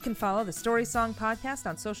 You can follow the Story Song Podcast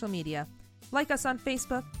on social media. Like us on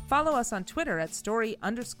Facebook, follow us on Twitter at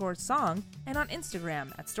story_song, and on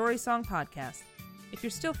Instagram at Story Song Podcast. If you're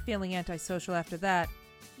still feeling antisocial after that,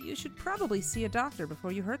 you should probably see a doctor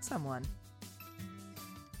before you hurt someone.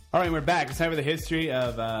 All right, we're back. It's time for the history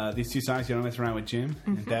of these 2 songs, You Don't Mess Around with Jim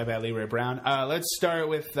and Bad Bad Leroy Brown. Let's start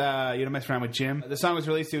with You Don't Mess Around with Jim. The song was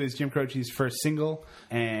released. It was Jim Croce's first single,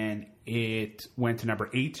 and it went to number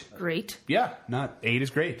 8. Great. Yeah, 8 is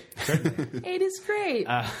great. Certainly. 8 is great.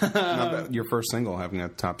 Not bad. Your first single having a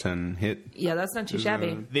top 10 hit. Yeah, that's not too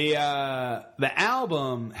shabby. The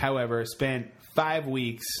album, however, spent 5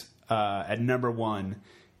 weeks at number 1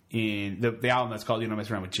 in the album that's called You Don't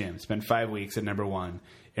Mess Around with Jim. Spent 5 weeks at number 1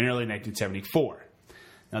 in early 1974.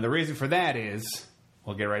 Now, the reason for that is,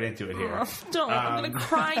 we'll get right into it here. Oh, don't. I'm going to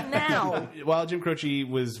cry now. While Jim Croce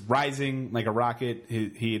was rising like a rocket,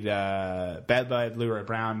 he'd Bad Bad Leroy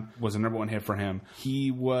Brown was a number 1 hit for him. He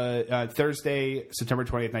was Thursday, September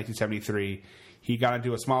 20th, 1973. he got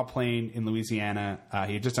onto a small plane in Louisiana.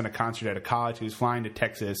 He had just done a concert at a college. He was flying to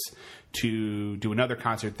Texas to do another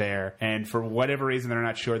concert there. And for whatever reason, they're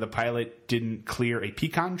not sure, the pilot didn't clear a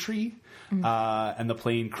pecan tree. And the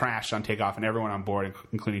plane crashed on takeoff, and everyone on board,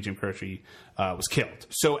 including Jim Croce, was killed.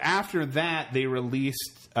 So after that, they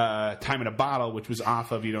released Time in a Bottle, which was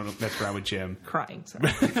off of You Don't Mess Around with Jim. Crying,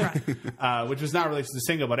 sorry. Which was not released as a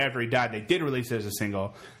single, but after he died, they did release it as a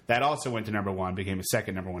single. That also went to number one, became his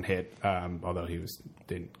second number one hit, although he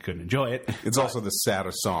couldn't enjoy it. It's also the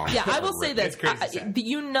saddest song. Yeah, I will say this. Sad.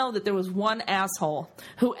 You know that there was one asshole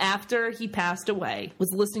who, after he passed away,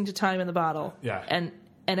 was listening to Time in the Bottle. Yeah.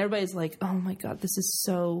 And everybody's like, oh, my God, this is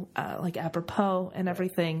so, like, apropos and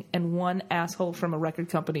everything. And one asshole from a record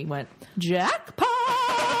company went, jackpot!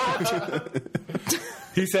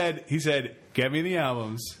 He said, get me the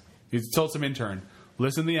albums. He told some intern,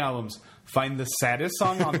 listen to the albums, find the saddest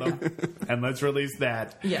song on them, and let's release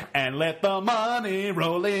that. Yeah. And let the money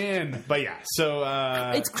roll in. But yeah, so...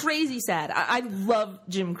 it's crazy sad. I love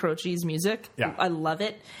Jim Croce's music. Yeah. I love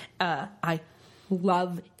it. I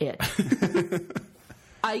love it.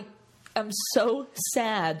 I am so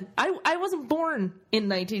sad. I wasn't born in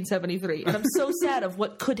 1973, and I'm so sad of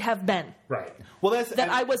what could have been. Right. Well,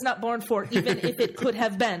 I was not born for, even if it could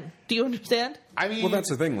have been. Do you understand? I mean, well, that's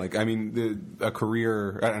the thing. Like, I mean, a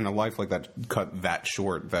career and a life like that cut that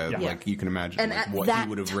short. That like you can imagine like, what he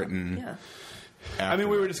would have written. Yeah. I mean,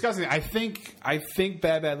 we were discussing it. I think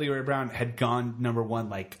Bad Bad Leroy Brown had gone number one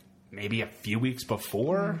like maybe a few weeks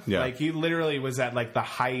before. Yeah. Like he literally was at like the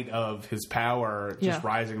height of his power, just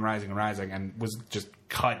rising, and was just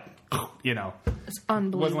cut. You know, it's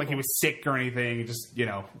unbelievable. It wasn't like he was sick or anything. Just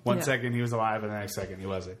one second he was alive and the next second he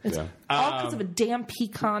wasn't. It's all because of a damn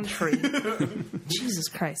pecan tree. Jesus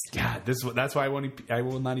Christ! God, that's why I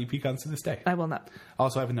will not eat pecans to this day. I will not.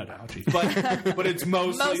 Also, I have a nut allergy, but it's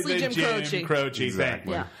mostly the Jim Croce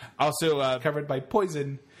exactly. thing. Yeah. Also covered by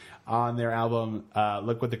Poison on their album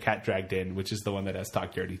 "Look What the Cat Dragged In," which is the one that has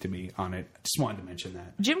 "Talk Dirty to Me" on it. Just wanted to mention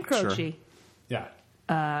that. Jim Croce. Sure.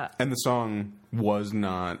 Yeah. And the song was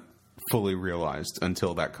not fully realized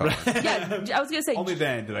until that cover. Yeah, I was going to say. Only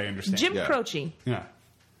then did I understand. Jim Croce. Yeah.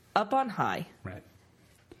 Up on high. Right.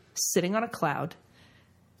 Sitting on a cloud.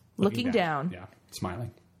 Looking down. Yeah. Smiling.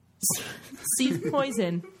 Sees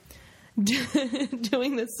Poison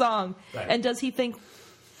doing this song. Right. And does he think...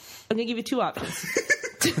 I'm going to give you two options.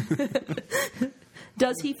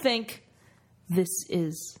 Does he think this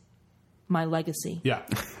is my legacy? Yeah.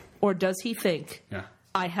 Or does he think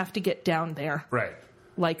I have to get down there? Right.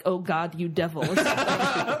 Like, oh God, you devil.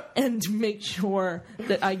 And make sure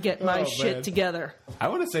that I get my shit together. I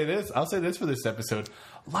want to say this. I'll say this for this episode.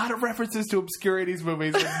 A lot of references to obscure 80s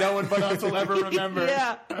movies that no one but us will ever remember.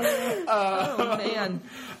 Yeah. Oh, man.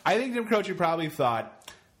 I think Jim Croce probably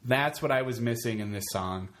thought, that's what I was missing in this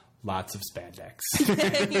song. Lots of spandex.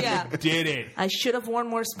 Yeah. Did it. I should have worn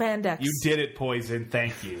more spandex. You did it, Poison.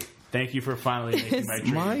 Thank you. Thank you for finally making my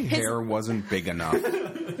dream. My hair wasn't big enough.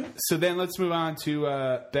 So then let's move on to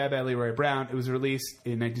Bad Bad Leroy Brown. It was released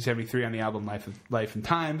in 1973 on the album Life and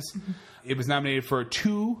Times. Mm-hmm. It was nominated for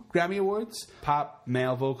 2 Grammy Awards, Pop,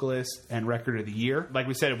 Male Vocalist, and Record of the Year. Like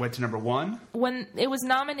we said, it went to number 1. When it was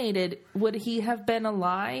nominated, would he have been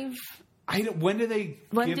alive? When did they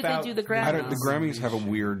do the Grammys? The Grammys have a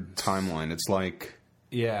weird timeline. It's like...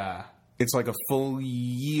 Yeah. It's like a full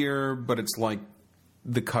year, but it's like...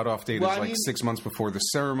 The cutoff date is 6 months before the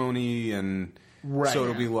ceremony, and so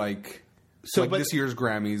it'll be like this year's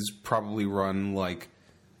Grammys probably run like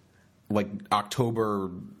October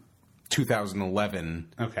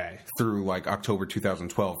 2011 through like October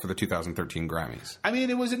 2012 for the 2013 Grammys. I mean,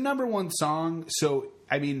 it was a number 1 song, so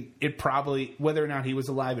I mean, it probably, whether or not he was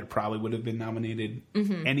alive, it probably would have been nominated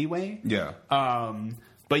anyway. Yeah.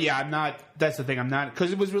 But yeah, I'm not. That's the thing. I'm not,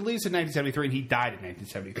 because it was released in 1973 and he died in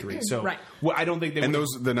 1973. So well, I don't think they. And the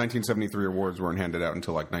 1973 awards weren't handed out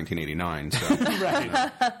until like 1989. So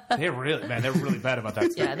right, they were really bad about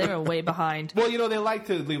that stuff. Yeah, they were way behind. Well, they like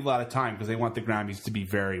to leave a lot of time because they want the Grammys to be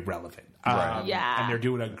very relevant. Right. Yeah, and they're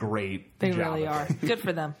doing a great job. They really are. Good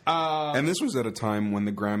for them. And this was at a time when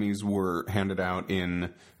the Grammys were handed out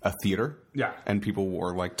in a theater. Yeah. And people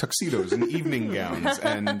wore like tuxedos and evening gowns,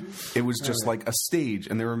 and it was just like a stage,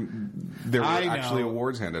 and there were actually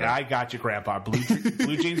awards handed out. I got you, Grandpa.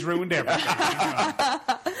 Blue jeans ruined everything.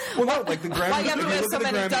 Well, no, like the Grammys.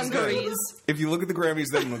 If you look at the Grammys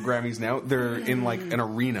then and the Grammys now, they're in like an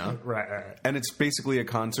arena, right. And it's basically a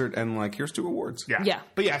concert, and like here's 2 awards. Yeah.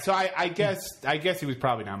 But yeah, so I guess he was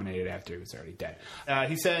probably nominated after he was already dead.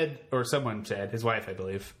 He said, or someone said, his wife, I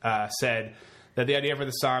believe, said that the idea for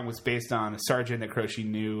the song was based on a sergeant that Croce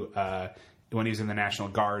knew when he was in the National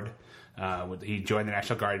Guard. He joined the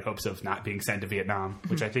National Guard in hopes of not being sent to Vietnam,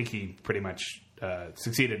 which I think he pretty much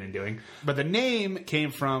succeeded in doing. But the name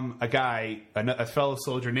came from a guy, a fellow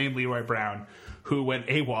soldier named Leroy Brown, who went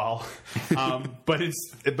AWOL,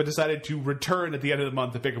 but decided to return at the end of the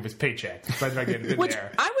month to pick up his paycheck. Which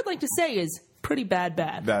I would like to say is pretty bad.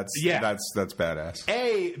 That's badass.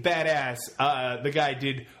 Badass. The guy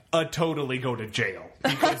did totally go to jail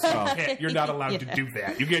because you're not allowed to do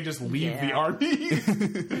that. You can't just leave the army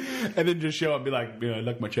and then just show up and be like, I'd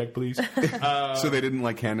like my check, please. So they didn't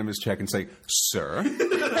hand him his check and say, "Sir."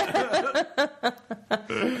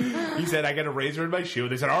 He said, "I got a razor in my shoe."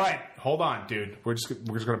 They said, "All right, hold on, dude. We're just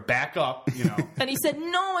going to back up, And he said,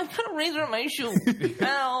 "No, I got a razor in my shoe."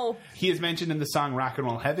 Ow. He is mentioned in the song "Rock and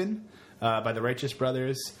Roll Heaven" by the Righteous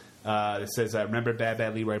Brothers. It says, "Remember Bad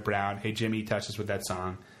Bad Leroy Brown. Hey Jimmy, touch us with that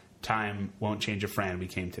song. Time won't change a friend we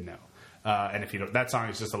came to know." And if you don't, that song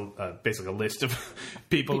is just basically a list of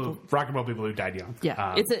rock and roll people who died young.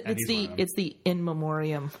 Yeah, it's the in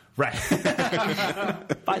memoriam, right?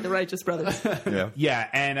 by the Righteous Brothers. Yeah.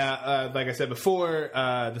 And like I said before,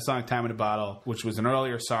 the song "Time in a Bottle," which was an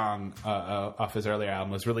earlier song off his earlier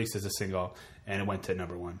album, was released as a single, and it went to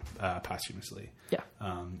 #1 posthumously. Yeah.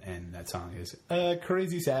 And that song is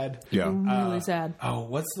crazy sad. Yeah. Really sad. Oh,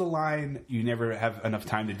 what's the line? You never have enough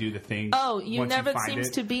time to do the things. Oh, you never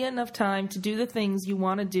seems to be enough time to do the things you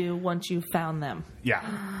want to do once you've found them. Yeah.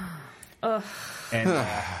 Ugh. And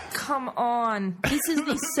come on. This is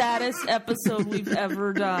the saddest episode we've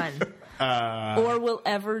ever done. Or will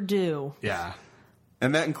ever do. Yeah.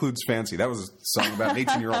 And that includes Fancy. That was a song about an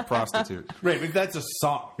 18-year-old prostitute. Right, but that's a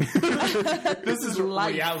song. This is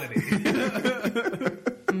reality.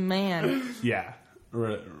 Man. Yeah.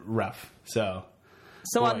 Rough. So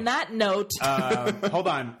boy. On that note... hold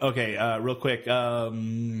on. Okay, real quick.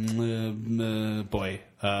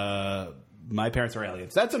 My Parents Are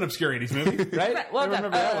Aliens. That's an obscure 80s movie, right? Right, well, remember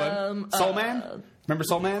that one? Soul Man? Remember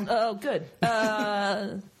Soul Man? Oh, good.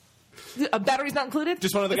 Batteries not included?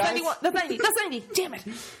 Just one of the guys? 91. That's 90. That's 90. Damn it.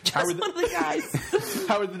 Just one of the guys.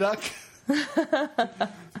 Howard the Duck?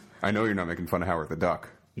 I know you're not making fun of Howard the Duck.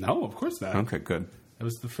 No, of course not. Okay, good. That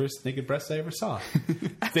was the first naked breasts I ever saw.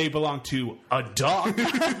 They belong to a duck. And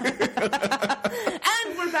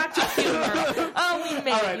we're back to humor. Oh, we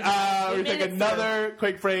made it. All right, we take another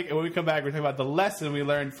quick break, and when we come back, we're talking about the lesson we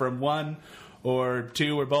learned from one or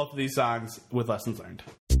two or both of these songs with lessons learned.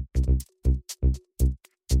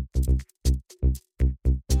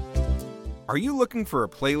 Are you looking for a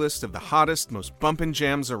playlist of the hottest, most bumpin'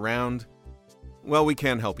 jams around? Well, we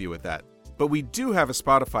can't help you with that. But we do have a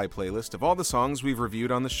Spotify playlist of all the songs we've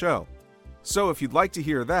reviewed on the show. So if you'd like to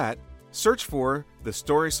hear that, search for the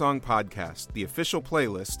Story Song Podcast, the official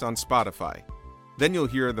playlist on Spotify. Then you'll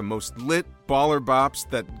hear the most lit baller bops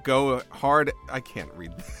that go hard. I can't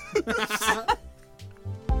read this.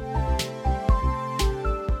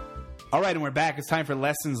 All right, and we're back. It's time for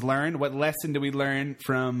Lessons Learned. What lesson do we learn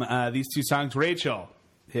from these two songs? Rachel,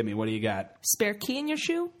 hit me. What do you got? Spare key in your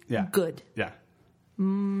shoe? Yeah. Good. Yeah.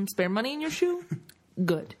 Spare money in your shoe?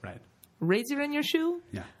 Good. Right. Razor in your shoe?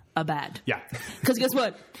 Yeah. A bad. Yeah. Because guess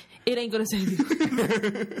what? It ain't going to save you.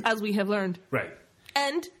 As we have learned. Right.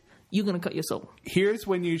 And you're going to cut your soul. Here's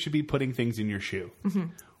when you should be putting things in your shoe. Mm-hmm.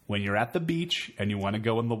 When you're at the beach and you want to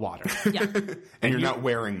go in the water. Yeah. and you're not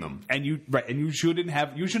wearing them. And you should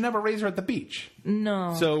have a razor at the beach.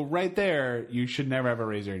 No. So right there, you should never have a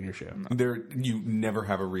razor in your shoe. You never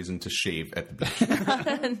have a reason to shave at the beach.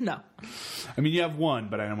 No. I mean, you have one,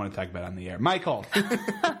 but I don't want to talk about it on the air. Michael.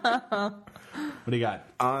 What do you got?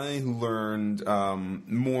 I learned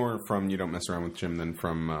more from You Don't Mess Around with Jim than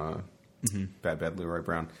from Bad Bad Leroy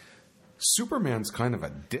Brown. Superman's kind of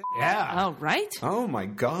a dick. Yeah. Oh, right? Oh, my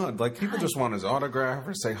God. People just want his autograph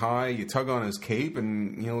or say hi. You tug on his cape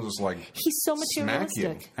and he'll just He's so smack you.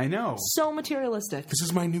 materialistic. I know. So materialistic. This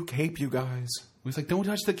is my new cape, you guys. He's like, don't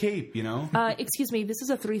touch the cape, Excuse me, this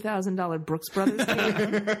is a $3,000 Brooks Brothers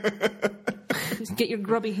cape. Get your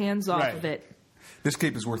grubby hands off of it. This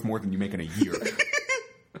cape is worth more than you make in a year.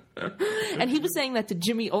 And he was saying that to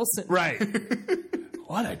Jimmy Olsen. Right.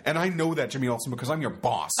 And I know that, Jimmy Olsen, because I'm your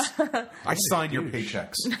boss. I sign your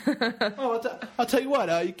paychecks. I'll tell you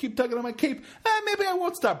what. You keep tugging on my cape. Maybe I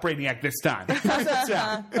won't stop Brainiac this time. How's that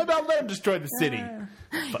sound? Maybe I'll let him destroy the city.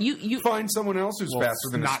 You find someone else who's faster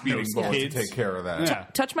than a speeding bullet to take care of that. Yeah.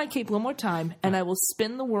 Touch my cape one more time, and I will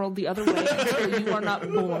spin the world the other way until you are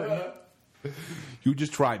not born. You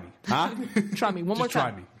just try me, huh? Try me one more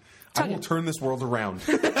time. Try me. I will turn this world around.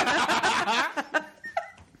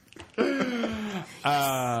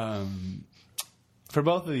 For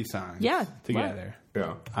both of these songs, together,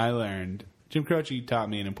 Yeah. I learned Jim Croce taught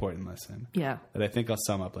me an important lesson. Yeah. That I think I'll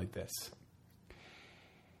sum up like this.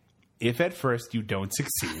 If at first you don't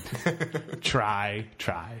succeed, try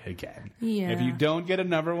again. Yeah. If you don't get a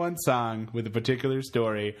number one song with a particular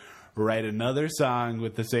story, write another song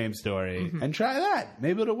with the same story and try that.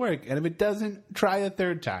 Maybe it'll work. And if it doesn't, try a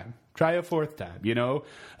third time. Try a fourth time, you know?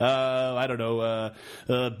 I don't know,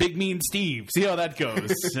 Big Mean Steve. See how that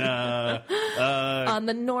goes. On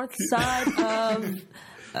the north side of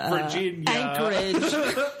Virginia. Anchorage.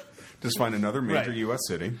 Just find another major U.S.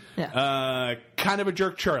 city. Yeah. Kind of a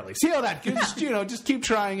jerk Charlie. See how that goes? Just keep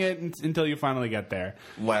trying it until you finally get there.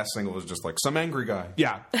 Last single was just like some angry guy.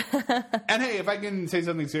 Yeah. And hey, if I can say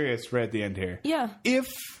something serious right at the end here. Yeah. If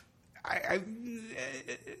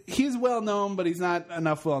he's well known, but he's not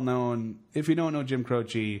enough well known. If you don't know Jim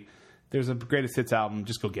Croce, there's a greatest hits album.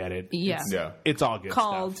 Just go get it. Yeah. It's all good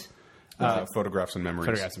Called stuff. Photographs and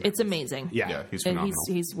Memories. It's amazing. Yeah, he's And phenomenal.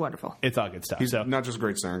 he's wonderful. it's all good stuff. He's So not just a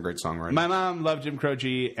great singer, great songwriter. my mom loved Jim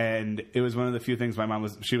Croce, and it was one of the few things my mom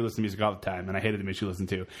she would listen to music all the time, and I hated the music she listened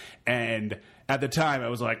to. And at the time, I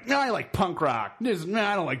was like, no, I like punk rock. I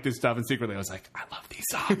don't like this stuff. And secretly, I was like, I love these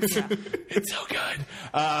songs. It's so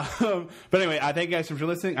good. But anyway, thank you guys for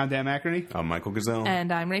listening. I'm Dan McInerney. I'm Michael Gazelle.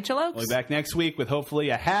 And I'm Rachel Oakes. We'll be back next week with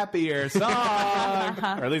hopefully a happier song,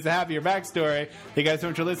 or at least a happier backstory. Thank you guys so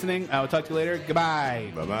much for listening. I will talk to you later.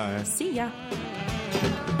 Goodbye. Bye-bye. See ya.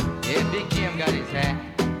 Yeah, Big Jim got his hat.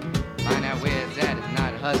 Find out where it's at. It's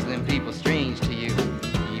not hustling people strange to you.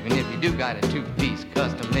 Even if you do got a two-piece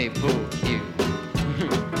custom-made pool cue.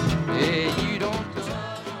 Yeah, you don't...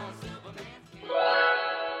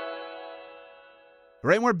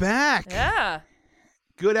 Right, we're back. Yeah.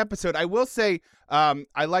 Good episode. I will say,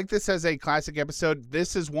 I like this as a classic episode.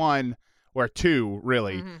 This is one, or two,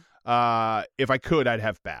 really. If I could, I'd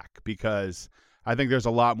have back, because I think there's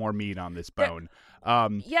a lot more meat on this bone.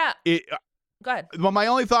 Yeah. Go ahead. Well, my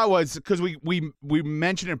only thought was, because we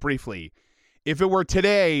mentioned it briefly, if it were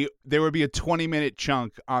today, there would be a 20-minute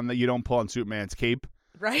chunk on the "You Don't Pull on Superman's Cape"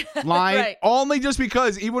 Right. line. Right. Only just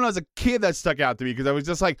because, even when I was a kid, that stuck out to me, because I was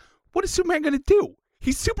just like, what is Superman going to do?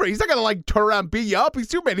 He's super. He's not going to, like, turn around and beat you up. He's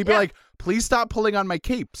Superman. He'd be like, please stop pulling on my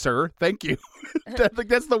cape, sir. Thank you.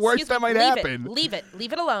 That's the worst that might happen. Leave it.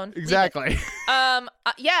 Leave it alone. Exactly. Yeah,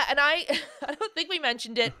 and I don't think we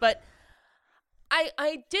mentioned it, but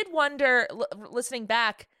I did wonder, listening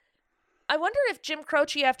back, I wonder if Jim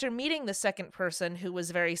Croce, after meeting the second person who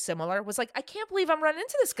was very similar, was like, I can't believe I'm running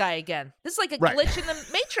into this guy again. This is like a glitch in the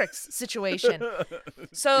Matrix situation.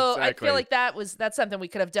 So Exactly. I feel like that's something we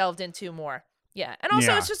could have delved into more. Yeah. And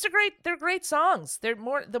also it's just they're great songs. The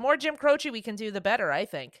more Jim Croce we can do, the better, I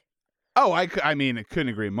think. Oh, I mean, I couldn't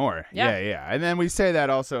agree more. Yeah. Yeah. And then we say that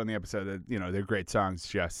also in the episode that, they're great songs,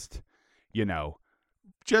 just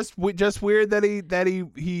weird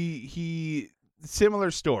that he similar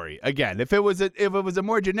story. Again, if it was a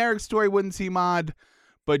more generic story, wouldn't seem odd,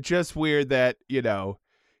 but just weird that,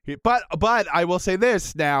 but I will say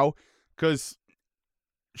this now, because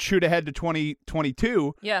shoot ahead to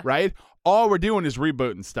 2022, right? All we're doing is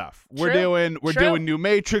rebooting stuff. We're doing new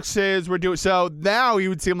Matrixes. So now he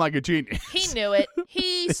would seem like a genius. He knew it.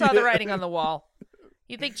 He saw the writing on the wall.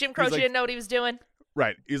 You think Jim Croce didn't know what he was doing?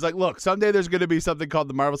 Right. He's like, look, someday there's going to be something called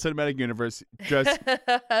the Marvel Cinematic Universe. Just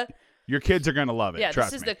your kids are going to I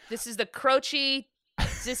trust me. This is the Croce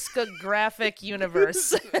discographic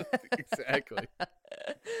universe. Exactly. I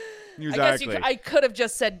guess I could have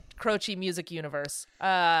just said Croce music universe.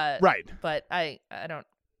 Right. But I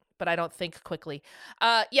don't think quickly.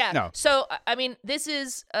 Yeah. No. So I mean, this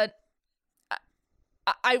is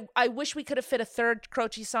I wish we could have fit a third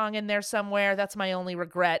Croce song in there somewhere. That's my only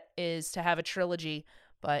regret, is to have a trilogy.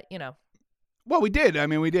 But Well, we did. I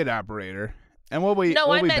mean, we did Operator, and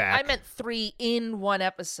I meant 3 in one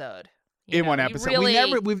episode. One episode.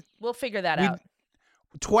 Really, we'll figure that out.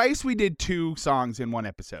 Twice we did 2 songs in one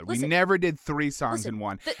episode. We never did 3 songs in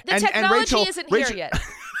one. The technology isn't here yet.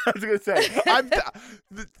 I was going to say,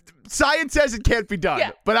 science says it can't be done,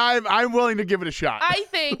 but I'm willing to give it a shot. I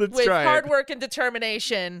think with hard work and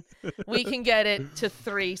determination, we can get it to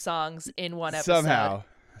 3 songs in one episode. Somehow.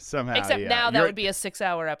 Except now that would be a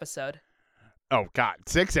 6-hour episode. Oh, God.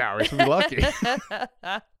 6 hours. We'd be lucky.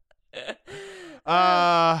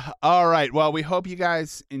 All right. Well, we hope you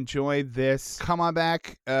guys enjoyed this. Come on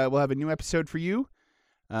back. We'll have a new episode for you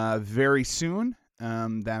very soon.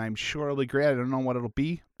 That I'm sure will be great. I don't know what it'll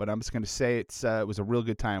be, but I'm just going to say it was a real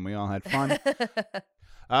good time. We all had fun.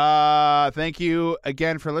 Thank you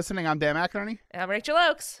again for listening. I'm Dan McInerney. And I'm Rachel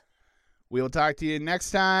Oakes. We will talk to you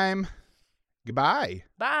next time. Goodbye.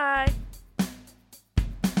 Bye.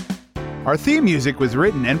 Our theme music was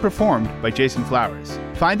written and performed by Jason Flowers.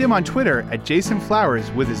 Find him on Twitter at Jason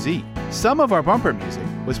Flowers with a Z. Some of our bumper music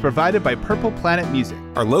was provided by Purple Planet Music.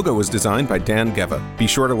 Our logo was designed by Dan Geva. Be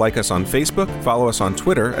sure to like us on Facebook, follow us on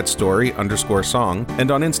Twitter at story_song,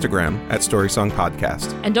 and on Instagram at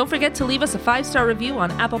storysongpodcast. And don't forget to leave us a 5-star review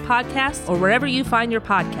on Apple Podcasts or wherever you find your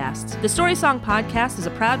podcasts. The Story Song Podcast is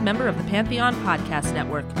a proud member of the Pantheon Podcast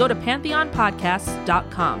Network. Go to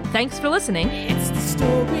pantheonpodcasts.com. Thanks for listening. It's the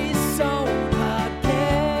Story Song Podcast.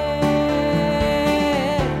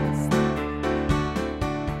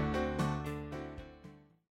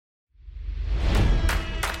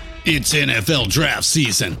 It's NFL draft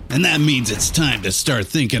season, and that means it's time to start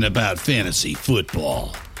thinking about fantasy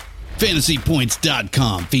football.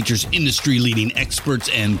 FantasyPoints.com features industry-leading experts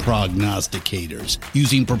and prognosticators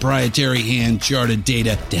using proprietary hand-charted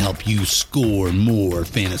data to help you score more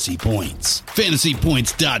fantasy points.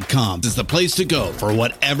 FantasyPoints.com is the place to go for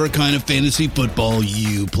whatever kind of fantasy football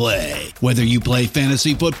you play. Whether you play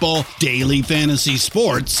fantasy football, daily fantasy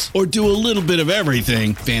sports, or do a little bit of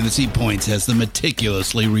everything, Fantasy Points has the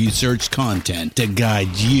meticulously researched content to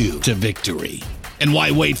guide you to victory. And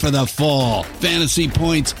why wait for the fall? Fantasy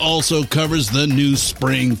Points also covers the new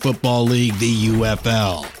spring football league, the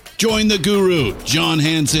UFL. Join the guru, John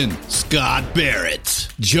Hansen, Scott Barrett,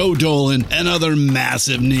 Joe Dolan, and other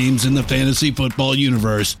massive names in the fantasy football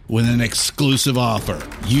universe with an exclusive offer.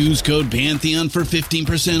 Use code Pantheon for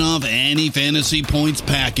 15% off any Fantasy Points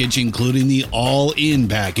package, including the all-in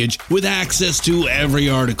package, with access to every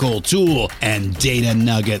article, tool, and data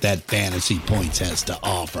nugget that Fantasy Points has to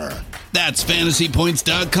offer. That's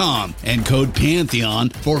FantasyPoints.com and code Pantheon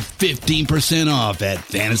for 15% off at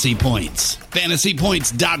Fantasy Points.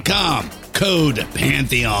 FantasyPoints.com, code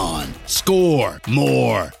Pantheon. Score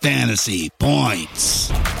more fantasy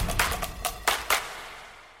points.